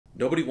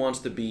Nobody wants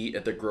to be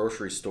at the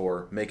grocery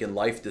store making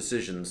life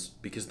decisions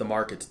because the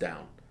market's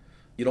down.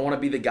 You don't want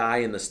to be the guy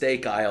in the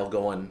steak aisle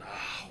going,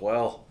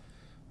 well,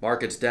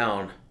 market's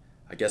down.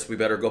 I guess we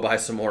better go buy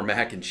some more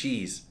mac and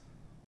cheese.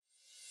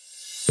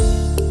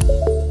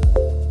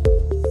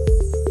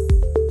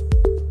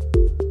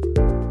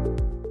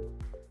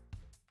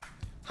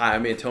 Hi,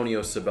 I'm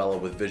Antonio Cibella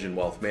with Vision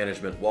Wealth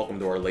Management. Welcome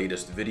to our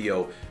latest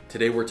video.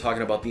 Today we're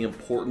talking about the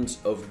importance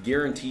of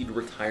guaranteed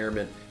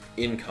retirement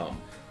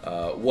income.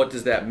 What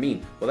does that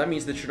mean? Well, that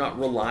means that you're not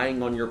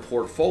relying on your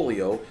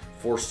portfolio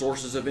for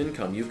sources of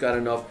income. You've got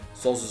enough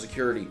Social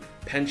Security,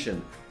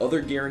 pension,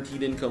 other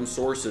guaranteed income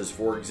sources,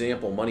 for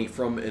example, money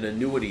from an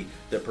annuity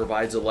that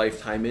provides a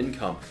lifetime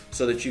income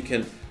so that you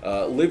can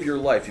live your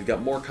life. You've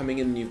got more coming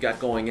in than you've got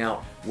going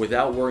out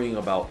without worrying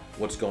about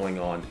what's going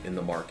on in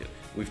the market.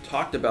 We've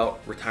talked about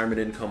retirement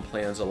income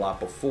plans a lot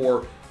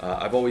before.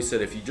 I've always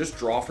said if you just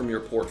draw from your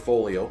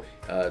portfolio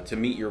to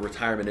meet your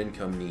retirement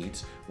income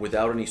needs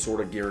without any sort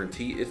of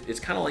guarantee, it's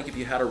kind of like if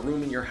you had a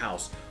room in your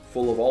house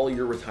full of all of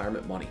your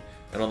retirement money.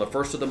 And on the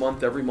first of the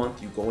month, every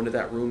month, you go into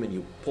that room and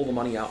you pull the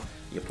money out,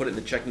 you put it in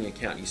the checking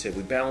account, you say,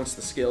 we balanced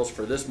the scales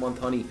for this month,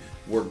 honey,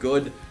 we're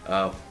good.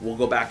 We'll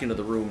go back into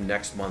the room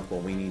next month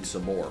when we need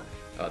some more.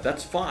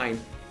 That's fine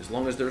as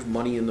long as there's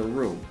money in the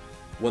room.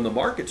 When the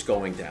market's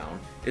going down,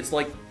 it's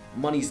like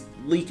money's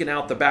leaking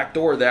out the back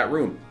door of that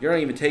room. You're not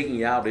even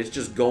taking it out, it's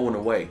just going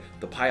away.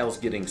 The pile's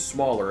getting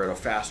smaller at a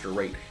faster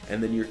rate,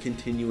 and then you're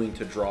continuing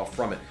to draw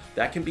from it.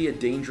 That can be a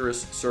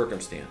dangerous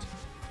circumstance.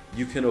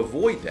 You can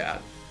avoid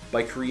that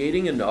by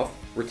creating enough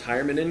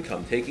retirement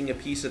income, taking a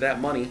piece of that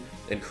money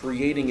and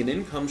creating an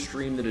income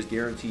stream that is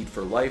guaranteed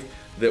for life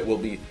that will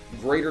be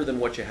greater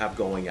than what you have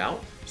going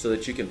out so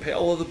that you can pay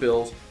all of the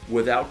bills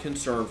without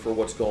concern for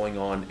what's going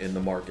on in the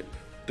market.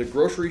 The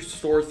grocery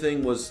store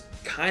thing was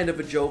kind of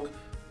a joke,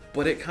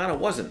 but it kind of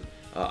wasn't.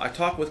 I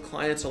talk with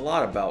clients a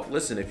lot about,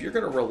 listen, if you're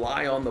going to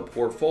rely on the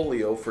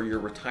portfolio for your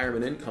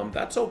retirement income,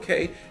 that's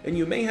okay, and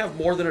you may have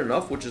more than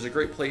enough, which is a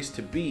great place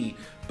to be,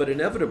 but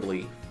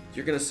inevitably,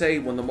 you're going to say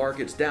when the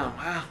market's down,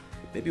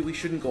 maybe we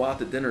shouldn't go out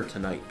to dinner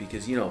tonight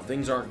because,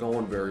 things aren't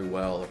going very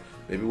well. Or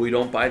maybe we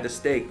don't buy the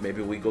steak,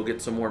 maybe we go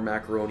get some more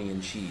macaroni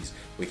and cheese.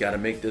 We got to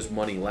make this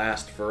money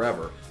last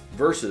forever.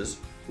 Versus,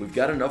 we've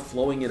got enough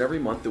flowing in every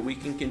month that we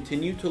can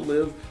continue to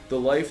live the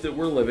life that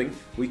we're living.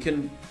 We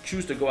can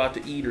choose to go out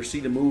to eat or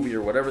see the movie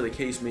or whatever the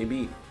case may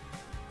be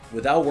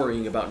without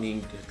worrying about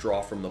needing to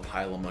draw from the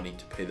pile of money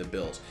to pay the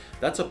bills.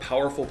 That's a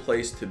powerful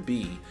place to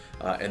be,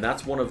 and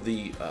that's one of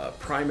the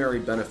primary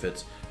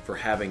benefits for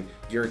having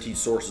guaranteed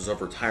sources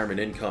of retirement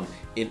income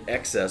in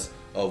excess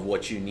of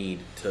what you need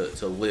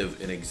to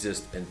live and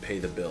exist and pay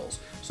the bills.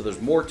 So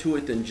there's more to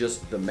it than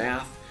just the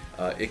math.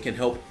 It can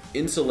help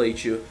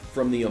insulate you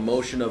from the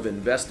emotion of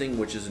investing,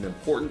 which is an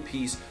important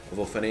piece of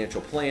a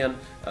financial plan.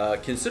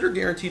 Consider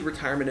guaranteed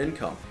retirement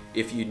income.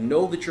 If you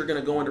know that you're going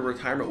to go into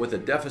retirement with a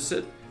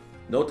deficit,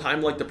 no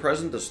time like the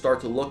present to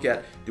start to look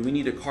at, do we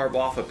need to carve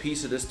off a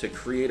piece of this to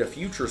create a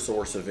future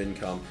source of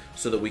income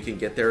so that we can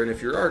get there? And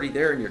if you're already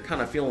there and you're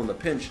kind of feeling the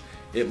pinch,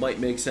 it might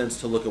make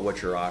sense to look at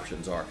what your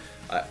options are.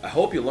 I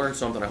hope you learned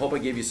something. I hope I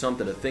gave you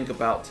something to think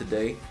about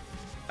today.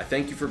 I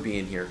thank you for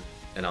being here,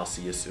 and I'll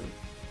see you soon.